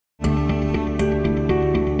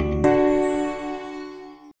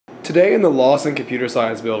Today in the Lawson Computer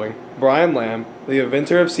Science Building, Brian Lamb, the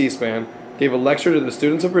inventor of CSPAN, gave a lecture to the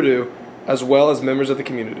students of Purdue as well as members of the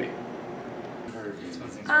community.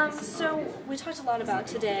 So we talked a lot about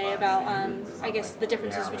today about, I guess, the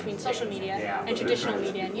differences between social media and traditional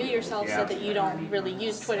media, and you yourself said that you don't really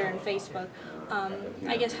use Twitter and Facebook.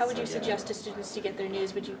 I guess, how would you suggest to students to get their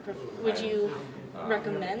news? Would you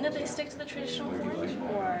recommend that they stick to the traditional form,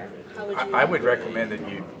 or how would you? I would recommend that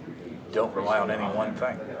you don't rely on any one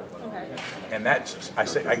thing. Okay. And that's, I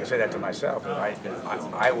can say that to myself.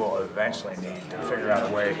 I will eventually need to figure out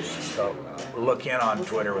a way to look in on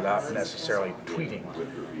Twitter without necessarily tweeting.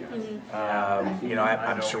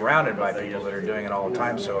 I'm surrounded by people that are doing it all the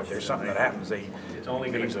time, so if there's something that happens, they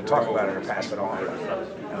usually talk about it or pass it on.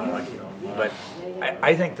 But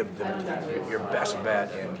I think your best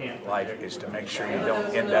bet in life is to make sure you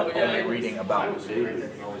don't end up only reading about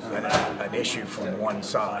an issue from one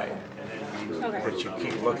side. Okay. That you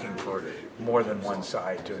keep looking for more than one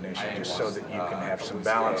side to an issue, just so that you can have some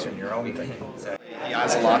balance in your own thinking. He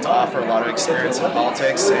has a lot to offer, a lot of experience in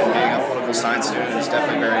politics, and being a political science student is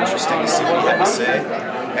definitely very interesting to see what he had to say.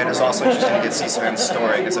 And it's also interesting to get CSPAN's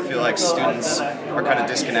story, because I feel like students are kind of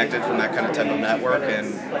disconnected from that kind of type of network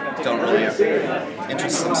and don't really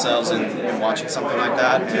interest themselves in watching something like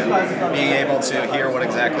that. And being able to hear what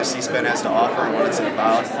exactly CSPAN has to offer and what it's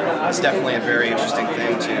about is definitely a very interesting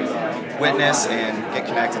thing to witness and get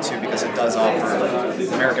connected to, because it does offer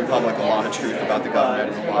the American public a lot of truth about the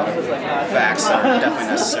government and a lot of facts that are definitely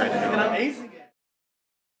necessary to know.